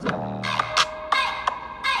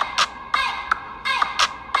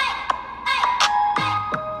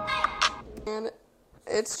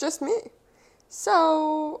it's just me.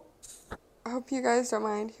 So, I hope you guys don't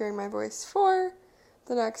mind hearing my voice for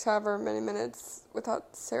the next however many minutes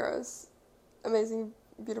without Sarah's amazing,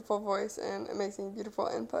 beautiful voice and amazing, beautiful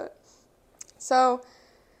input. So,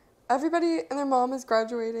 everybody and their mom is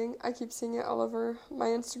graduating. I keep seeing it all over my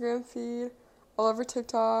Instagram feed, all over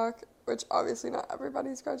TikTok, which obviously not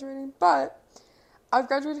everybody's graduating, but I've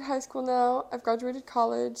graduated high school now. I've graduated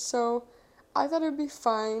college, so I thought it would be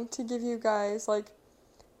fine to give you guys like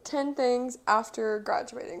 10 things after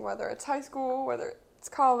graduating, whether it's high school, whether it's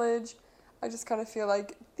college. I just kind of feel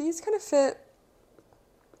like these kind of fit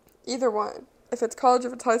either one. If it's college,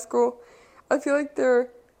 if it's high school, I feel like they're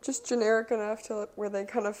just generic enough to where they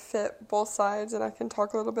kind of fit both sides, and I can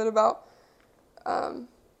talk a little bit about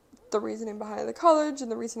the reasoning behind the college and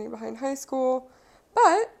the reasoning behind high school.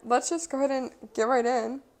 But let's just go ahead and get right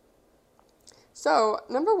in. So,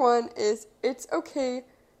 number one is it's okay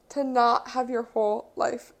to not have your whole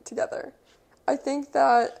life together. I think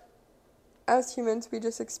that as humans, we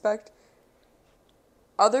just expect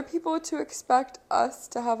other people to expect us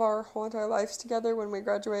to have our whole entire lives together when we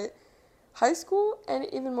graduate high school, and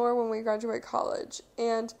even more when we graduate college.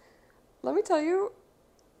 And let me tell you,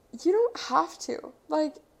 you don't have to.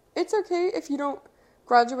 Like, it's okay if you don't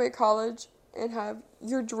graduate college and have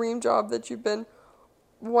your dream job that you've been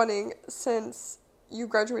wanting since you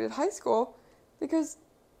graduated high school, because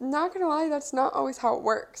not gonna lie, that's not always how it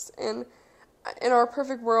works. And in our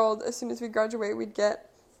perfect world, as soon as we graduate, we'd get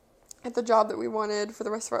at the job that we wanted for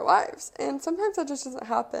the rest of our lives. And sometimes that just doesn't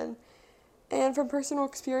happen. And from personal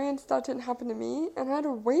experience, that didn't happen to me, and I had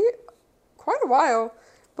to wait quite a while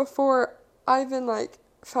before I even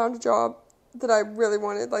found a job that I really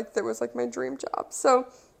wanted, that was my dream job. So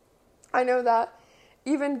I know that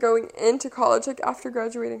even going into college, after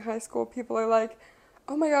graduating high school, people are like,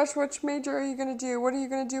 oh my gosh, which major are you going to do? What are you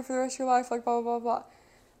going to do for the rest of your life? Blah, blah, blah, blah.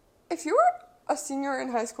 If you're a senior in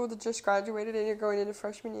high school that just graduated and you're going into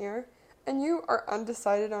freshman year, and you are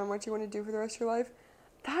undecided on what you want to do for the rest of your life,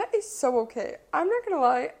 that is so okay. I'm not going to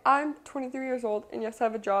lie, I'm 23 years old, and yes, I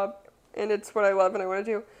have a job, and it's what I love and I want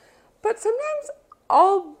to do. But sometimes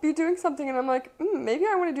I'll be doing something and I'm like, maybe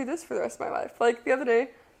I want to do this for the rest of my life. The other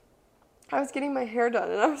day, I was getting my hair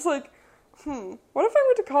done, and I was like, what if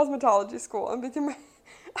I went to cosmetology school and became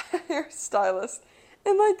a hairstylist?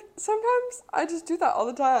 And, sometimes I just do that all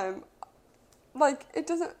the time. It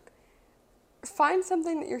doesn't... Find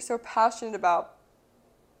something that you're so passionate about.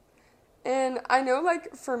 And I know,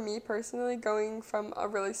 for me personally, going from a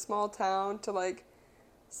really small town to,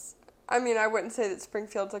 I wouldn't say that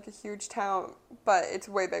Springfield's, a huge town, but it's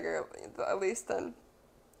way bigger, at least, than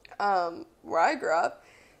where I grew up.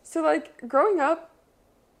 So, growing up,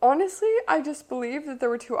 honestly, I just believed that there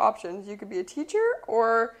were two options. You could be a teacher,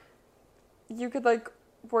 or you could,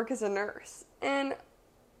 work as a nurse. And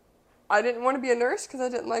I didn't want to be a nurse because I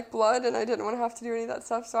didn't like blood, and I didn't want to have to do any of that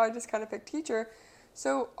stuff, so I just kind of picked teacher.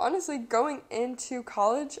 So, honestly, going into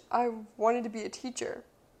college, I wanted to be a teacher.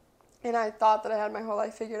 And I thought that I had my whole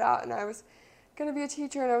life figured out, and I was going to be a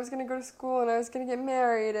teacher, and I was going to go to school, and I was going to get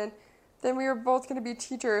married, and then we were both going to be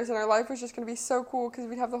teachers, and our life was just going to be so cool because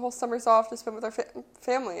we'd have the whole summers off to spend with our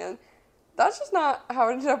family. And that's just not how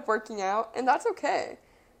it ended up working out, and that's okay.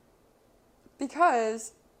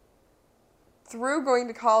 Because through going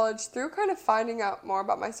to college, through kind of finding out more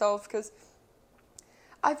about myself, because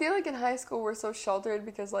I feel in high school we're so sheltered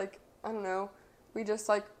because, I don't know, we just,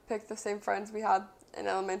 pick the same friends we had in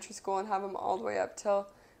elementary school and have them all the way up till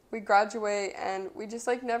we graduate, and we just,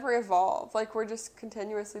 never evolve. We're just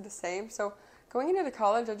continuously the same. So going into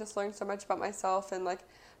college, I just learned so much about myself and,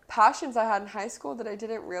 passions I had in high school that I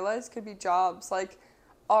didn't realize could be jobs,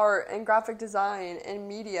 art and graphic design and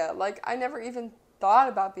media. I never even thought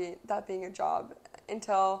about being a job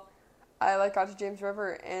until I, got to James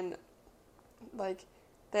River, and,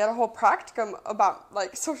 they had a whole practicum about,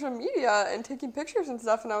 social media and taking pictures and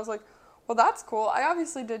stuff, and I was like, well, that's cool. I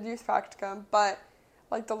obviously did youth practicum, but,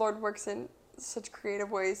 the Lord works in such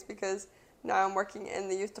creative ways, because now I'm working in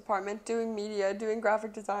the youth department, doing media, doing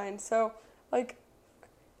graphic design, so,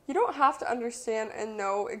 you don't have to understand and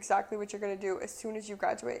know exactly what you're going to do as soon as you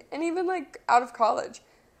graduate, and even, out of college.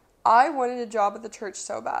 I wanted a job at the church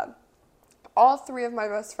so bad. All three of my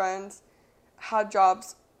best friends had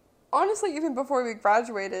jobs, honestly, even before we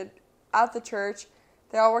graduated at the church.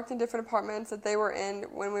 They all worked in different departments that they were in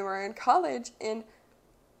when we were in college, and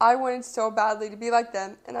I wanted so badly to be like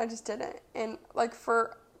them, and I just didn't. And,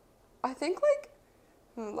 for, I think,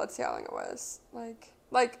 let's see how long it was,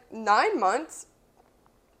 9 months,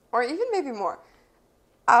 or even maybe more,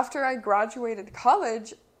 after I graduated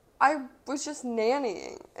college, I was just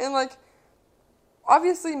nannying, and,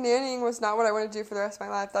 obviously nannying was not what I wanted to do for the rest of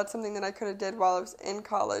my life. That's something that I could have did while I was in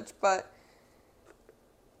college, but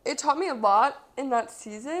it taught me a lot in that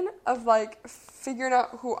season of like figuring out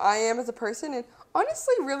who I am as a person and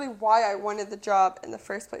honestly really why I wanted the job in the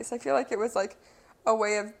first place. I feel like it was like a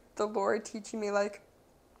way of the Lord teaching me like,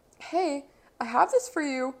 hey, I have this for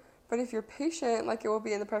you, but if you're patient, like it will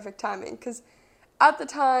be in the perfect timing. Because at the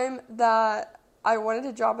time that I wanted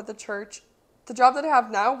a job at the church, the job that I have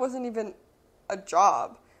now wasn't even a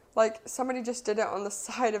job. Like somebody just did it on the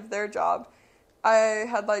side of their job. I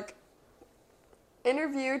had like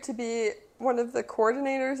interviewed to be one of the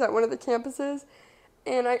coordinators at one of the campuses,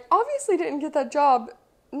 and I obviously didn't get that job,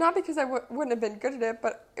 not because I wouldn't have been good at it,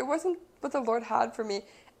 but it wasn't what the Lord had for me.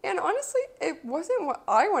 And honestly, it wasn't what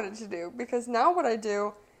I wanted to do, because now what I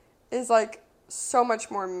do is like so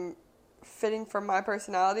much more fitting for my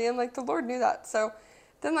personality, and like the Lord knew that. So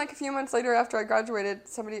then like a few months later after I graduated,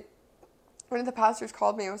 one of the pastors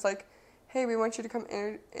called me and was like, hey, we want you to come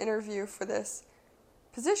interview for this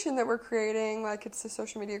position that we're creating. Like it's the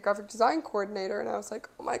social media graphic design coordinator. And I was like,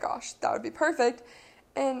 oh my gosh, that would be perfect.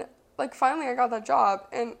 And like finally I got that job.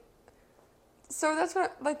 And so that's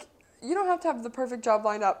what, like, you don't have to have the perfect job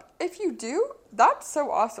lined up. If you do, that's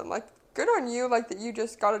so awesome. Like, good on you, like, that you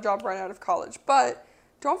just got a job right out of college. But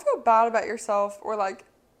don't feel bad about yourself or, like,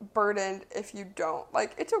 burdened if you don't.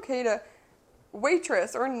 Like, it's okay to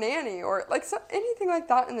waitress or nanny or, like, anything like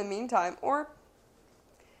that in the meantime. Or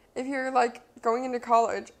if you're, like, going into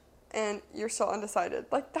college and you're still undecided,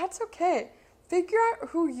 like, that's okay. Figure out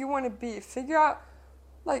who you want to be. Figure out,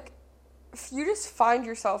 like, you just find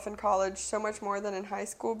yourself in college so much more than in high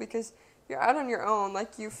school because you're out on your own.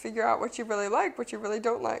 Like, you figure out what you really like, what you really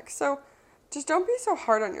don't like. So just don't be so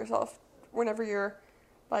hard on yourself whenever you're,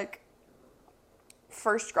 like,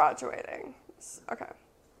 first graduating. Okay.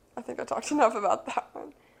 I think I talked enough about that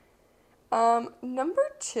one. Number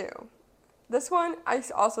 2. This one I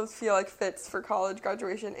also feel like fits for college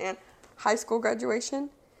graduation and high school graduation.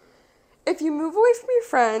 If you move away from your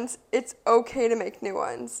friends, it's okay to make new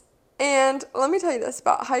ones. And let me tell you this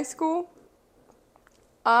about high school.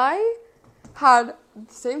 I had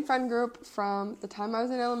the same friend group from the time I was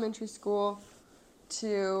in elementary school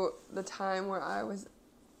to the time where I was,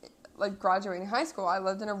 like, graduating high school. I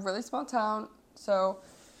lived in a really small town, so,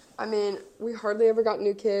 I mean, we hardly ever got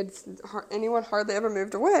new kids. Anyone hardly ever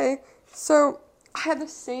moved away. So I had the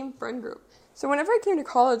same friend group. So whenever I came to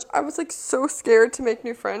college, I was, like, so scared to make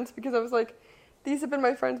new friends because I was like, these have been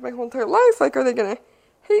my friends my whole entire life. Like, are they going to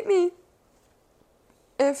hate me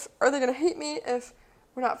if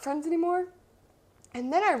we're not friends anymore?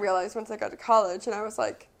 And then I realized once I got to college and I was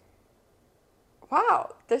like,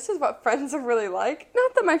 wow, this is what friends are really like.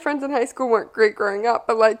 Not that my friends in high school weren't great growing up,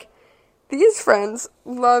 but like these friends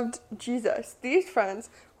loved Jesus. These friends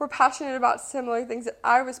were passionate about similar things that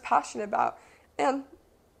I was passionate about. And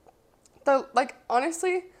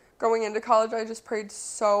honestly, going into college, I just prayed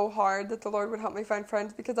so hard that the Lord would help me find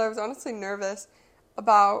friends because I was honestly nervous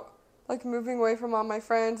about, like, moving away from all my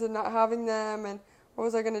friends and not having them, and what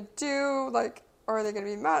was I going to do, like, or are they going to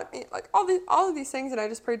be mad at me, like, all of these things, and I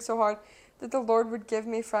just prayed so hard that the Lord would give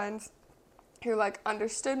me friends who, like,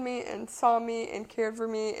 understood me and saw me and cared for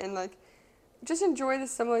me and, like, just enjoy the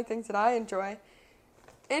similar things that I enjoy.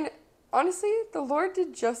 And honestly, the Lord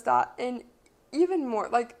did just that, and even more,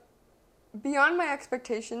 like, beyond my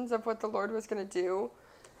expectations of what the Lord was going to do.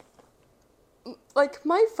 Like,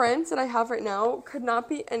 my friends that I have right now could not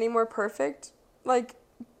be any more perfect. Like,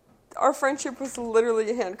 our friendship was literally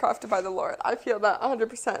handcrafted by the Lord. I feel that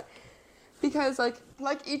 100%. Because, like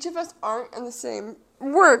each of us aren't in the same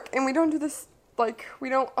work, and we don't do this, like, we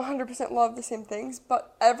don't 100% love the same things,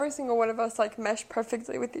 but every single one of us, like, mesh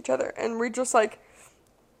perfectly with each other, and we just, like,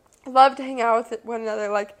 love to hang out with one another.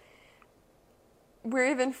 Like,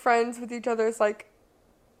 we're even friends with each other's, like,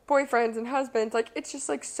 boyfriends and husbands. Like, it's just,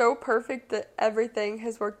 like, so perfect that everything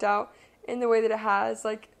has worked out in the way that it has.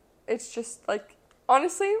 Like, it's just, like,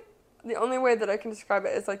 honestly, the only way that I can describe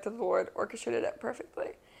it is, like, that the Lord orchestrated it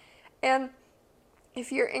perfectly. And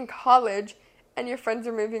if you're in college and your friends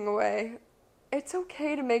are moving away, it's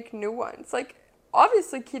okay to make new ones. Like,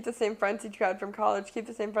 obviously keep the same friends that you had from college, keep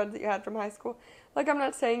the same friends that you had from high school. Like, I'm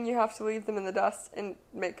not saying you have to leave them in the dust and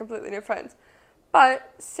make completely new friends.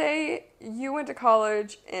 But say you went to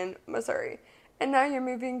college in Missouri, and now you're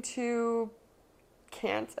moving to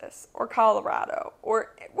Kansas or Colorado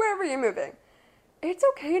or wherever you're moving. It's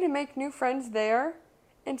okay to make new friends there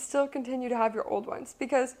and still continue to have your old ones.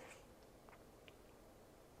 Because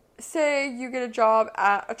say you get a job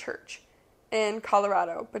at a church in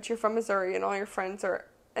Colorado, but you're from Missouri and all your friends are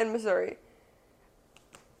in Missouri.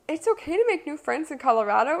 it's okay to make new friends in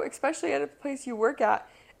Colorado, especially at a place you work at.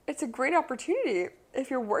 It's a great opportunity if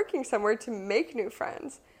you're working somewhere to make new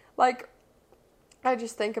friends. Like, I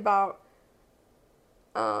just think about,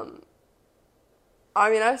 I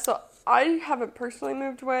haven't personally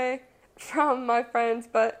moved away from my friends,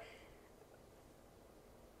 but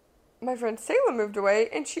my friend Salem moved away,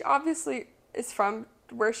 and she obviously is from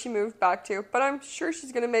where she moved back to, but I'm sure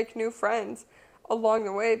she's going to make new friends along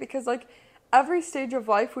the way, because, like, every stage of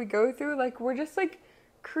life we go through, like, we're just, like,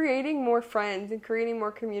 creating more friends and creating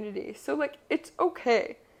more community. So, like, it's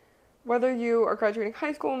okay. Whether you are graduating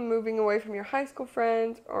high school and moving away from your high school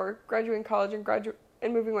friends, or graduating college and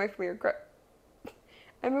moving away from your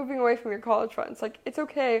college friends, like, it's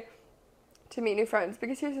okay to meet new friends,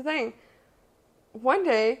 because here's the thing. One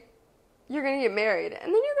day, you're going to get married, and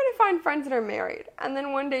then you're going to find friends that are married, and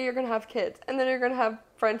then one day you're going to have kids, and then you're going to have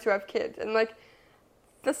friends who have kids, and, like,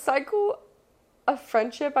 the cycle of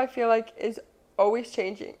friendship, I feel like, is always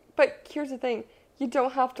changing. But here's the thing, you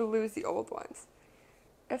don't have to lose the old ones.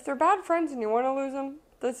 If they're bad friends and you want to lose them,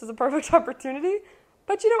 this is a perfect opportunity,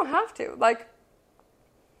 but you don't have to. Like,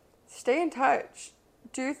 stay in touch,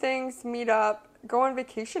 do things, meet up, go on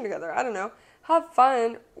vacation together, I don't know. Have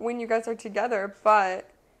fun when you guys are together, but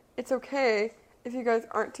it's okay if you guys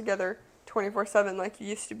aren't together 24/7 like you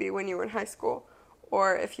used to be when you were in high school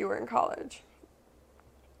or if you were in college.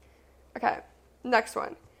 Okay, next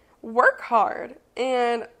one. Work hard.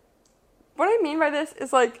 And what I mean by this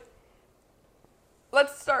is, like,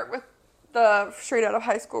 let's start with the straight out of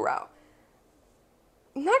high school route.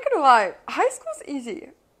 I'm not gonna lie, high school's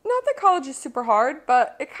easy. Not that college is super hard,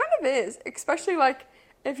 but it kind of is, especially, like,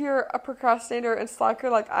 if you're a procrastinator and slacker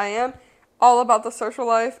like I am, all about the social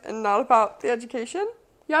life and not about the education.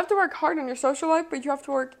 You have to work hard in your social life, but you have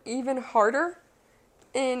to work even harder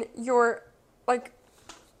in your, like,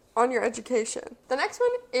 on your education. The next one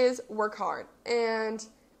is work hard, and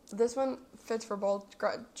this one fits for both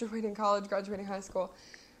graduating college, graduating high school.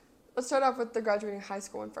 Let's start off with the graduating high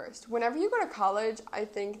school one first. Whenever you go to college, I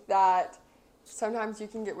think that sometimes you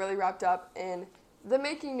can get really wrapped up in the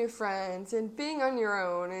making new friends and being on your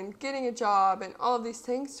own and getting a job and all of these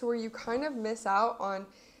things, to where you kind of miss out on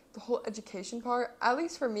the whole education part. At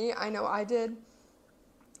least for me, I know I did.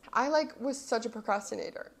 I, like, was such a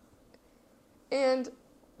procrastinator. And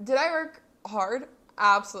did I work hard?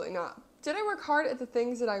 Absolutely not. Did I work hard at the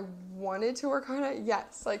things that I wanted to work hard at?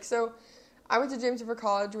 Yes. Like, so I went to James River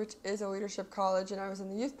College, which is a leadership college, and I was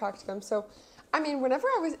in the youth practicum. So, I mean, whenever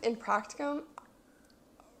I was in practicum,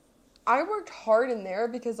 I worked hard in there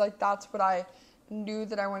because, like, that's what I knew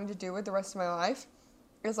that I wanted to do with the rest of my life,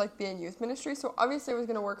 is, like, be in youth ministry. So obviously I was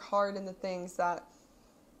going to work hard in the things that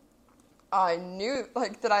I knew,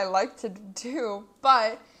 like, that I liked to do.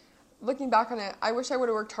 But looking back on it, I wish I would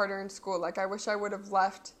have worked harder in school. Like, I wish I would have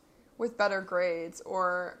left with better grades,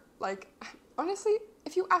 or, like, honestly,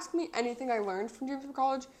 if you ask me anything I learned from James River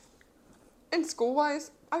College and school-wise,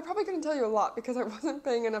 I probably couldn't tell you a lot because I wasn't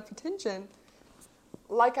paying enough attention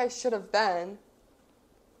like I should have been.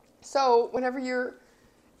 So whenever you're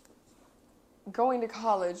going to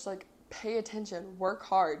college, like, pay attention, work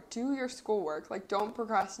hard, do your schoolwork. Like, don't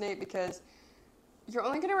procrastinate, because you're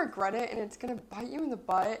only going to regret it, and it's going to bite you in the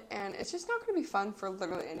butt, and it's just not going to be fun for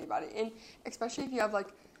literally anybody. And especially if you have,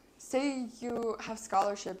 like, say you have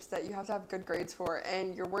scholarships that you have to have good grades for,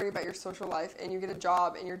 and you're worried about your social life, and you get a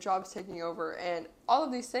job, and your job's taking over, and all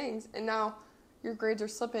of these things, and now your grades are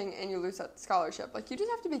slipping and you lose that scholarship. Like, you just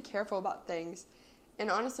have to be careful about things, and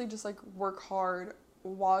honestly just, like, work hard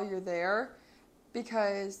while you're there,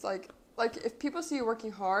 because, like if people see you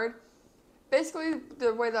working hard, basically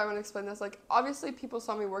the way that I want to explain this, like, obviously people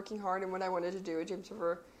saw me working hard and what I wanted to do at James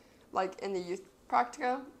River, like, in the youth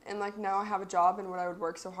practicum, and, like, now I have a job and what I would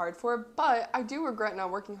work so hard for, but I do regret not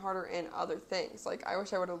working harder in other things. Like, I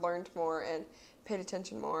wish I would have learned more and paid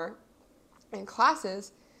attention more in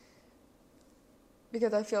classes,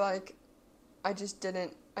 because I feel like I just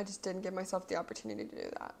didn't give myself the opportunity to do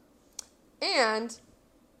that. And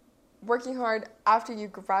working hard after you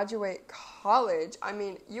graduate college, I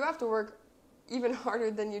mean, you have to work even harder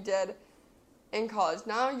than you did in college.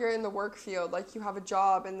 Now you're in the work field, like, you have a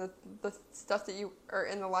job and the stuff that you are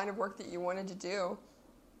in the line of work that you wanted to do.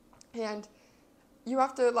 And you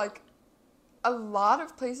have to, like, a lot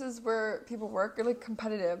of places where people work are, like,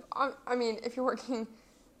 competitive. I mean, if you're working,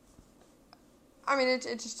 I mean, it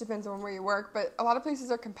just depends on where you work, but a lot of places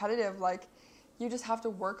are competitive. Like, you just have to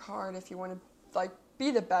work hard if you want to, like, be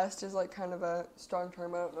the best is, like, kind of a strong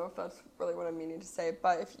term. I don't know if that's really what I'm meaning to say,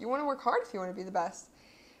 but if you want to work hard, if you want to be the best,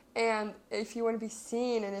 and if you want to be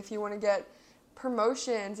seen, and if you want to get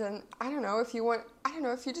promotions, and I don't know if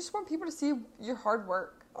you just want people to see your hard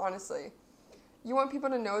work, honestly. You want people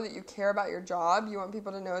to know that you care about your job. You want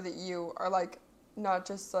people to know that you are, like, not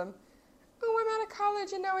just some, oh, I'm out of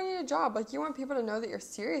college and now I need a job. Like, you want people to know that you're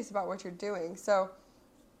serious about what you're doing. So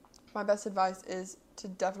my best advice is to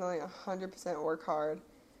definitely 100% work hard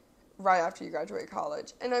right after you graduate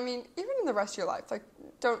college. And I mean, even in the rest of your life, like,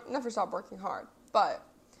 never stop working hard. But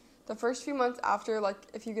the first few months after, like,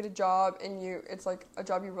 if you get a job and it's like a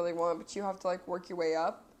job you really want, but you have to, like, work your way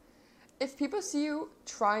up, if people see you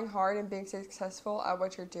trying hard and being successful at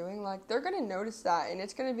what you're doing, like, they're going to notice that, and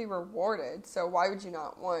it's going to be rewarded. So why would you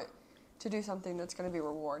not want to do something that's going to be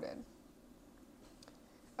rewarded?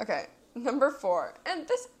 Okay, number 4. And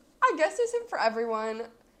this, I guess, isn't for everyone,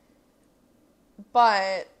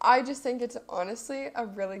 but I just think it's honestly a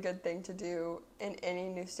really good thing to do in any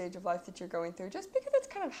new stage of life that you're going through, just because it's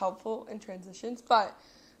kind of helpful in transitions. But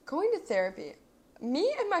going to therapy,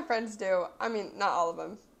 me and my friends do. I mean, not all of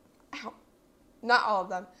them. Not all of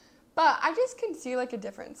them, but I just can see, like, a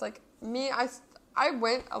difference. Like, me, I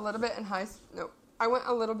went a little bit in I went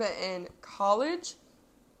a little bit in college,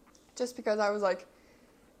 just because I was, like,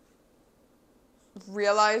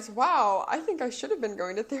 realized, wow, I think I should have been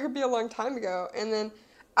going to therapy a long time ago. And then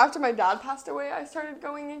after my dad passed away, I started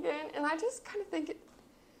going again, and I just kind of think,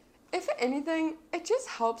 if anything, it just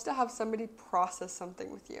helps to have somebody process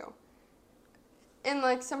something with you. And,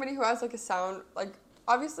 like, somebody who has, like, a sound, like,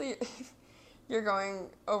 obviously, if you're going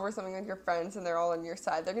over something with your friends and they're all on your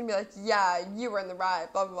side, they're going to be like, yeah, you were in the right,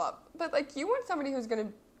 blah, blah, blah. But, like, you want somebody who's going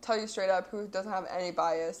to tell you straight up, who doesn't have any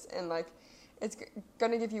bias, and, like, it's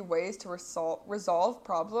going to give you ways to resolve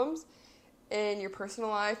problems in your personal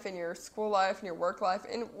life, in your school life, in your work life,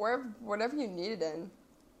 and whatever you need it in.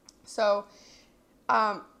 So,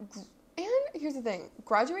 and here's the thing.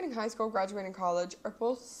 Graduating high school, graduating college are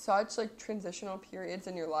both such, like, transitional periods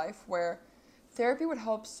in your life where therapy would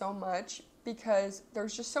help so much, because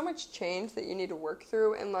there's just so much change that you need to work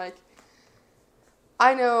through. And, like,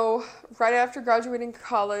 I know right after graduating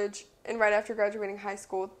college and right after graduating high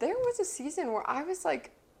school, there was a season where I was, like,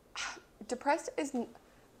 depressed isn't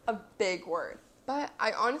a big word, but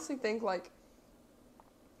I honestly think, like,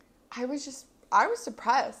 I was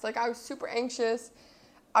depressed. Like, I was super anxious.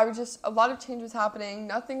 A lot of change was happening.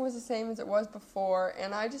 Nothing was the same as it was before,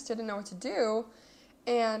 and I just didn't know what to do.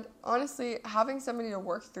 And honestly, having somebody to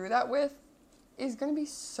work through that with is going to be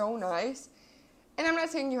so nice. And I'm not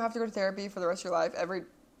saying you have to go to therapy for the rest of your life, every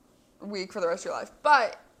week for the rest of your life,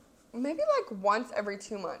 but maybe, like, once every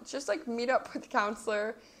 2 months, just, like, meet up with a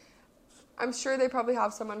counselor. I'm sure they probably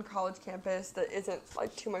have some on college campus that isn't,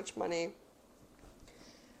 like, too much money.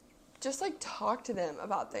 Just, like, talk to them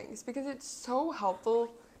about things, because it's so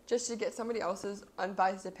helpful just to get somebody else's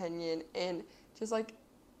unbiased opinion and just, like,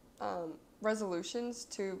 resolutions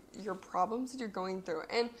to your problems that you're going through.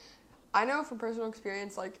 And I know from personal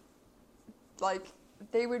experience, like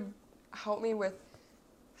they would help me with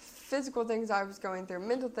physical things I was going through,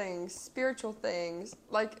 mental things, spiritual things.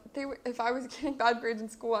 Like, if I was getting bad grades in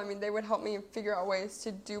school, I mean, they would help me figure out ways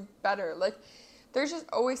to do better. Like, there's just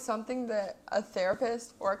always something that a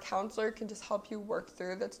therapist or a counselor can just help you work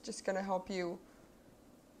through, that's just going to help you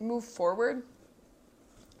move forward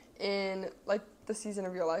in, like, the season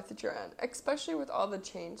of your life that you're in, especially with all the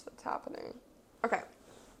change that's happening. Okay,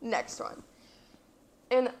 next one.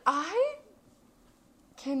 And I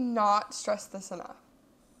cannot stress this enough.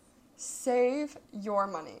 Save your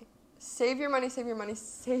money. Save your money, save your money,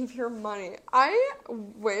 save your money. I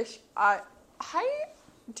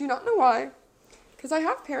do not know why, because I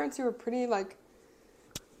have parents who are pretty, like,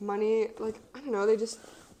 money, like, I don't know, they just,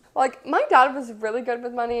 like, my dad was really good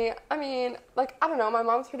with money. I mean, like, I don't know, my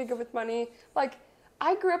mom's pretty good with money. Like,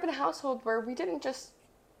 I grew up in a household where we didn't just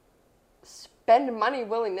spend money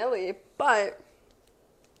willy-nilly, but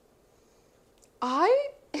I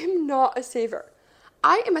am not a saver.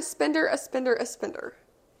 I am a spender.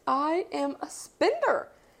 I am a spender.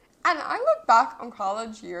 And I look back on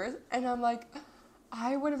college years, and I'm like,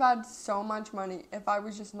 I would have had so much money if I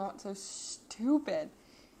was just not so stupid.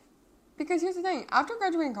 Because here's the thing, after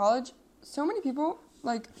graduating college, so many people,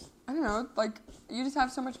 like, I don't know, like, you just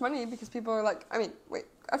have so much money because people are like,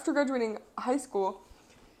 after graduating high school,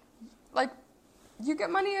 like, you get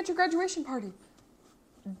money at your graduation party.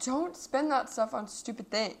 Don't spend that stuff on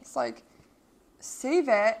stupid things. Like, save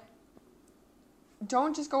it.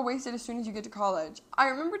 Don't just go waste it as soon as you get to college. I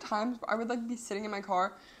remember times where I would, like, be sitting in my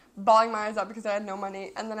car, bawling my eyes out because I had no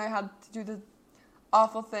money, and then I had to do the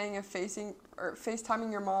awful thing of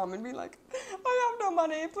FaceTiming your mom and be like, I have no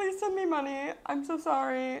money, please send me money, I'm so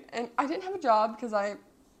sorry. And I didn't have a job because I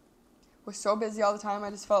was so busy all the time. I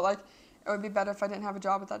just felt like it would be better if I didn't have a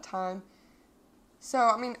job at that time. So,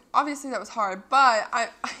 I mean, obviously that was hard, but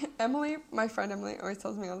Emily, my friend Emily, always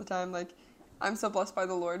tells me all the time, like, I'm so blessed by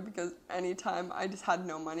the Lord because anytime I just had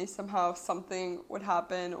no money, somehow something would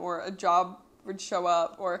happen or a job would show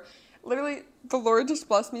up, or literally the Lord just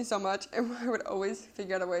blessed me so much, and I would always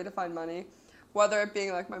figure out a way to find money, whether it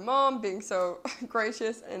being like my mom being so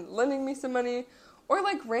gracious and lending me some money, or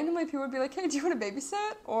like randomly people would be like, hey, do you want to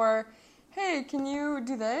babysit? Or, hey, can you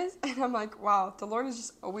do this? And I'm like, wow, the Lord is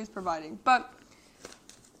just always providing. But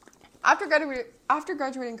after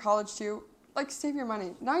graduating college too, like, save your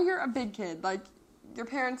money. Now you're a big kid. Like, your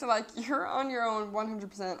parents are like, you're on your own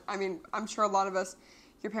 100%. I mean, I'm sure a lot of us,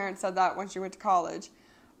 your parents said that once you went to college.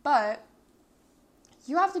 But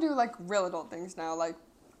you have to do, like, real adult things now, like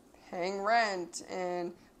paying rent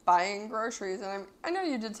and buying groceries. And I know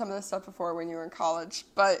you did some of this stuff before when you were in college,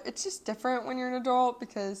 but it's just different when you're an adult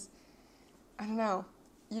because, I don't know,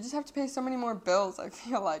 you just have to pay so many more bills, I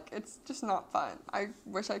feel like. It's just not fun. I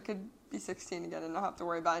wish I could be 16 again and not have to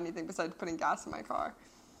worry about anything besides putting gas in my car.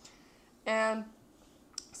 And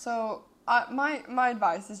so my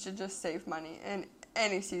advice is to just save money in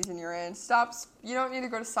any season you're in. You don't need to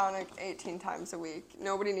go to Sonic 18 times a week.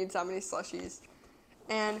 Nobody needs that many slushies.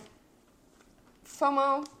 And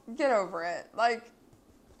FOMO, get over it. Like,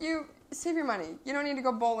 you save your money. You don't need to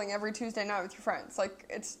go bowling every Tuesday night with your friends. Like,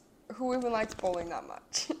 who even likes bowling that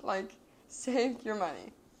much? Like, save your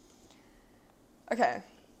money. Okay,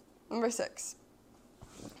 number 6.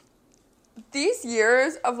 These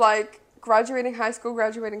years of, like, graduating high school,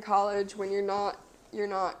 graduating college, when you're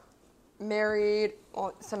not married.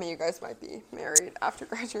 Well, some of you guys might be married after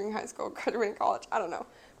graduating high school, graduating college. I don't know.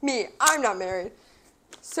 Me, I'm not married.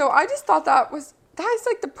 So I just thought that is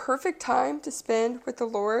like the perfect time to spend with the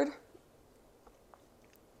Lord,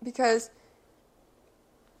 because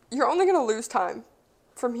you're only going to lose time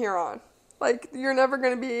from here on. Like, you're never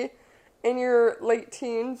going to be in your late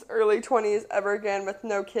teens, early 20s ever again with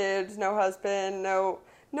no kids, no husband, no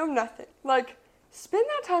nothing. Like, spend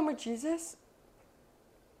that time with Jesus.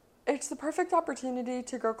 It's the perfect opportunity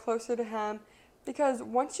to grow closer to him, because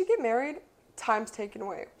once you get married, time's taken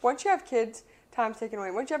away. Once you have kids, time's taken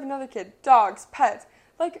away. Once you have another kid, dogs, pets,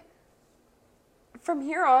 like, from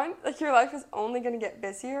here on, like, your life is only going to get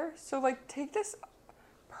busier. So, like, take this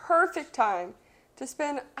perfect time to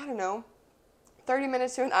spend, I don't know, 30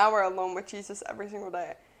 minutes to an hour alone with Jesus every single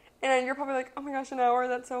day. And you're probably like, oh my gosh, an hour,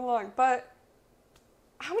 that's so long. But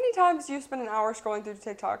how many times do you spend an hour scrolling through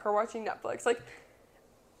TikTok or watching Netflix? Like,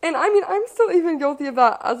 and I mean, I'm still even guilty of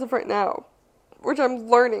that as of right now, which I'm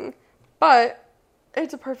learning. But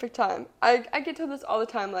it's a perfect time. I get told this all the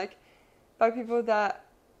time, like, by people that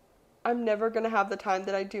I'm never going to have the time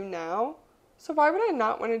that I do now. So why would I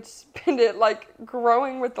not want to spend it, like,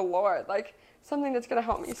 growing with the Lord? Like, something that's going to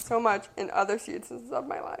help me so much in other seasons of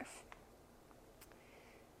my life.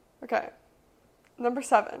 Okay. Number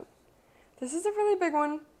 7. This is a really big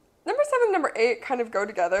one. Number 7 and number 8 kind of go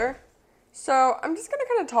together. So I'm just going to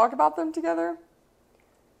kind of talk about them together.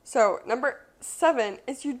 So number 7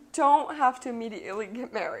 is you don't have to immediately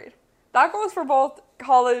get married. That goes for both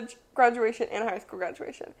college graduation and high school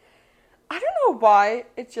graduation. I don't know why,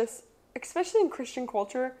 it's just, especially in Christian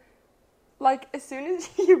culture, like, as soon as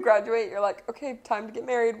you graduate, you're like, okay, time to get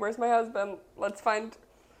married. Where's my husband? Let's find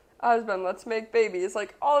a husband. Let's make babies.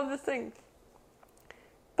 Like, all of these things.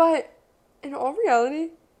 But in all reality,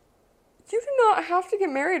 you do not have to get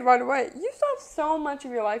married right away. You still have so much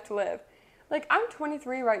of your life to live. Like, I'm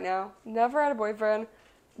 23 right now. Never had a boyfriend.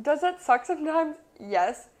 Does that suck sometimes?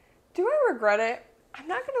 Yes. Do I regret it? I'm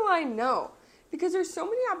not going to lie, no. Because there's so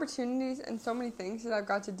many opportunities and so many things that I've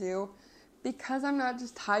got to do, because I'm not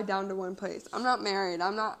just tied down to one place. I'm not married.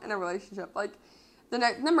 I'm not in a relationship. Like,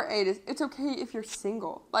 number 8 is, it's okay if you're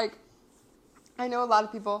single. Like, I know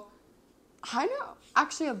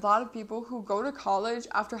actually a lot of people who go to college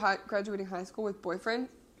after graduating high school with boyfriend,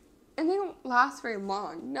 and they don't last very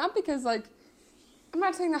long. Not because, like, I'm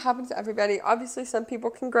not saying that happens to everybody. Obviously, some people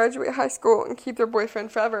can graduate high school and keep their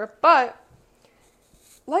boyfriend forever. But,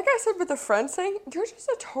 like I said with the friends thing, you're just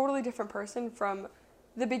a totally different person from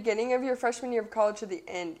the beginning of your freshman year of college to the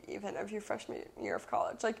end, even, of your freshman year of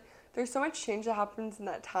college. Like, there's so much change that happens in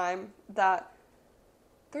that time that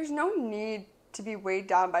there's no need to be weighed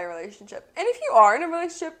down by a relationship. And if you are in a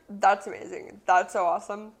relationship, that's amazing. That's so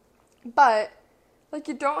awesome. But, like,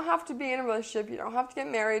 you don't have to be in a relationship. You don't have to get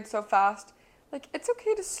married so fast. Like, it's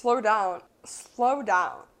okay to slow down. Slow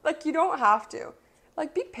down. Like, you don't have to.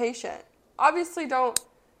 Like, be patient. Obviously, don't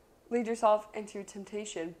lead yourself into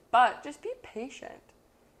temptation, but just be patient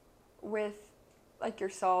with, like,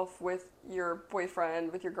 yourself, with your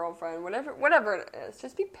boyfriend, with your girlfriend, whatever it is.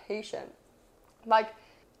 Just be patient. Like,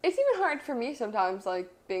 it's even hard for me sometimes, like,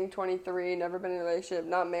 being 23, never been in a relationship,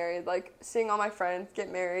 not married, like, seeing all my friends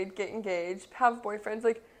get married, get engaged, have boyfriends,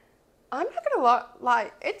 like, I'm not gonna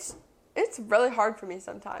lie, it's really hard for me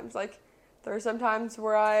sometimes, like, there are some times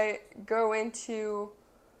where I go into,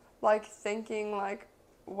 like, thinking, like,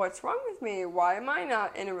 what's wrong with me? Why am I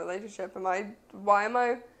not in a relationship? Why am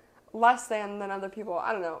I less than other people?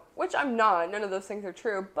 I don't know, which I'm not, none of those things are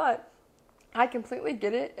true, but I completely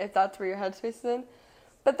get it if that's where your headspace is in.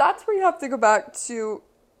 But that's where you have to go back to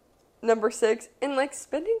number 6 and, like,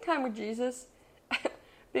 spending time with Jesus.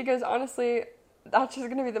 Because honestly, that's just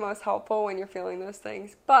going to be the most helpful when you're feeling those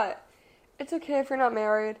things. But it's okay if you're not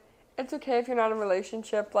married. It's okay if you're not in a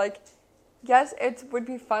relationship. Like, yes, it would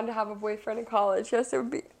be fun to have a boyfriend in college. Yes, it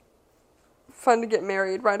would be fun to get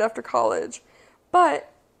married right after college.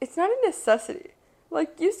 But it's not a necessity.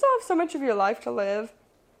 Like, you still have so much of your life to live.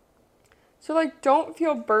 So, like, don't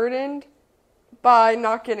feel burdened by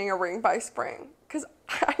not getting a ring by spring. Because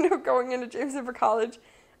I know going into Jameson for college,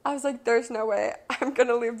 I was like, there's no way I'm going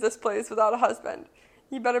to leave this place without a husband.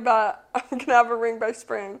 You better bet I'm going to have a ring by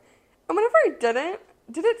spring. And whenever I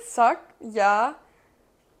did it suck? Yeah.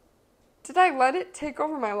 Did I let it take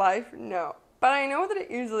over my life? No. But I know that it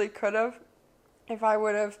easily could have if I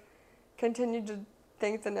would have continued to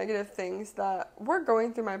think the negative things that were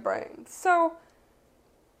going through my brain. So,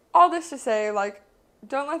 all this to say, like,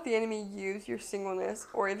 don't let the enemy use your singleness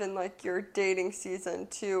or even, like, your dating season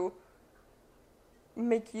to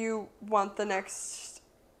make you want the next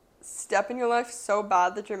step in your life so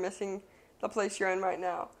bad that you're missing the place you're in right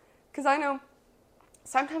now. Because I know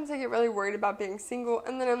sometimes I get really worried about being single,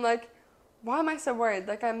 and then I'm like, why am I so worried?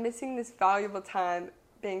 Like, I'm missing this valuable time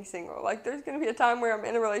being single. Like, there's going to be a time where I'm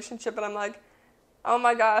in a relationship and I'm like, oh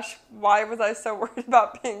my gosh, why was I so worried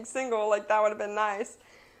about being single? Like, that would have been nice.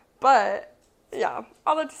 But, yeah,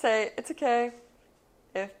 all that to say, it's okay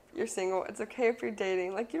if you're single. It's okay if you're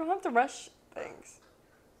dating. Like, you don't have to rush things.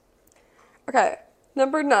 Okay,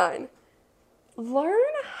 number 9.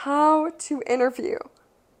 Learn how to interview.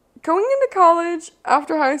 Going into college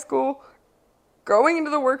after high school, going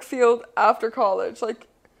into the work field after college, like,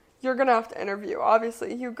 you're going to have to interview.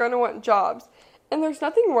 Obviously, you're going to want jobs. And there's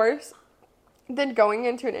nothing worse than going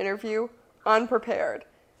into an interview unprepared.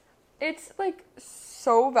 It's, like,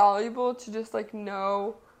 so valuable to just, like,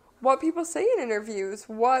 know what people say in interviews,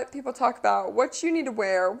 what people talk about, what you need to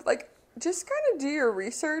wear. Like, just kind of do your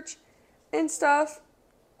research and stuff.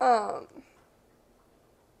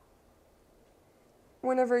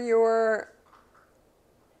 Whenever you're...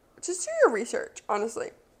 Just do your research,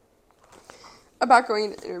 honestly, about going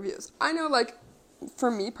into interviews. I know, like,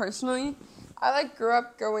 for me personally, I grew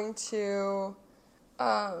up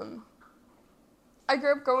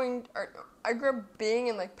being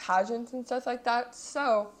in, like, pageants and stuff like that,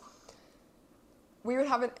 so we would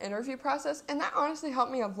have an interview process, and that honestly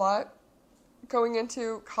helped me a lot going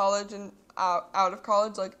into college and out of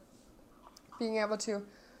college, like, being able to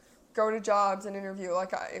go to jobs and interview.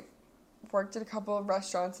 Like, I worked at a couple of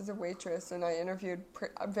restaurants as a waitress, and I interviewed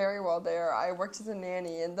very well there. I worked as a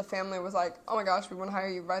nanny, and the family was like, oh my gosh, we want to hire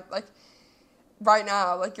you right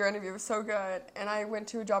now. Like, your interview was so good. And I went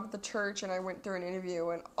to a job at the church, and I went through an interview,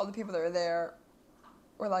 and all the people that were there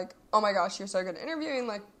were like, oh my gosh, you're so good at interviewing,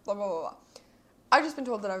 like, blah, blah, blah, blah. I've just been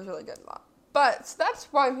told that I was really good at that. But, so that's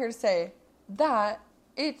why I'm here to say that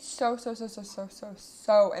it's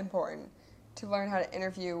so important to learn how to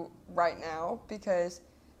interview right now, because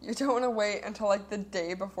you don't want to wait until, like, the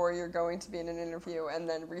day before you're going to be in an interview and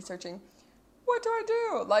then researching, what do I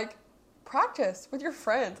do? Like, practice with your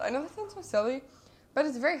friends. I know that sounds so silly, but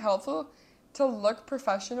it's very helpful to look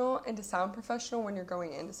professional and to sound professional when you're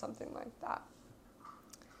going into something like that.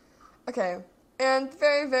 Okay, and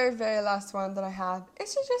very, very, very last one that I have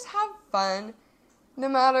is to just have fun. No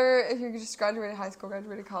matter if you just graduated high school,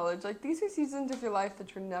 graduated college, like, these are seasons of your life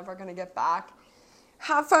that you're never going to get back.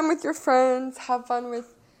 Have fun with your friends. Have fun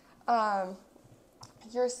with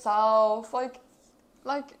yourself. Like,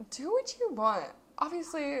 do what you want.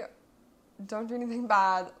 Obviously, don't do anything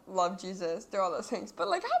bad. Love Jesus. Do all those things. But,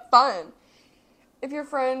 like, have fun. If your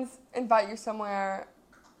friends invite you somewhere,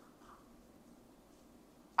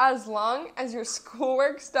 as long as your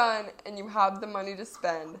schoolwork's done and you have the money to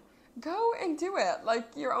spend, go and do it. Like,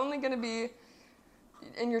 you're only going to be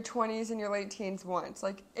in your 20s and your late teens once.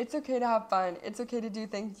 Like, it's okay to have fun. It's okay to do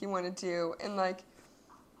things you want to do. And, like,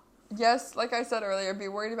 yes, like I said earlier, be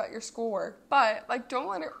worried about your schoolwork. But, like, don't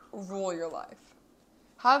let it rule your life.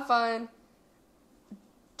 Have fun.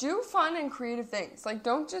 Do fun and creative things. Like,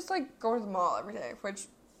 don't just, like, go to the mall every day, which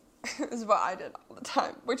is what I did all the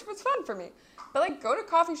time, which was fun for me. But, like, go to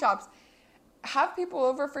coffee shops. have people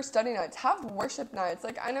over for study nights. Have worship nights.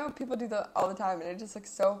 Like, I know people do that all the time, and it just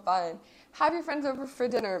looks so fun. Have your friends over for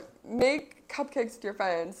dinner. Make cupcakes with your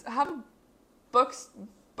friends. Have a book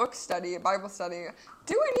study, a Bible study.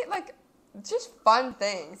 Do any, like, just fun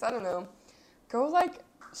things. I don't know. Go, like,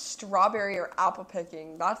 strawberry or apple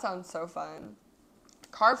picking. That sounds so fun.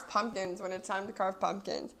 Carve pumpkins when it's time to carve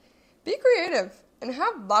pumpkins. Be creative and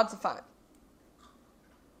have lots of fun.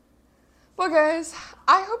 Well, guys,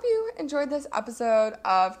 I hope you enjoyed this episode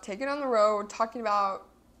of Take It on the Road, talking about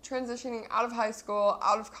transitioning out of high school,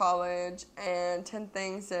 out of college, and 10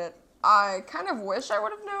 things that I kind of wish I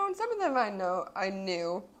would have known. Some of them I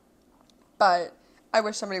knew, but I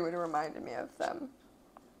wish somebody would have reminded me of them.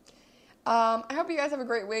 I hope you guys have a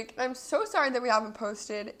great week. I'm so sorry that we haven't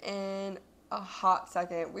posted in a hot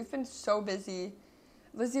second. We've been so busy.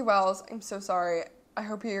 Lizzie Wells, I'm so sorry. I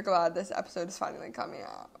hope you're glad this episode is finally coming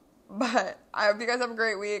out. But I hope you guys have a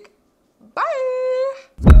great week. Bye!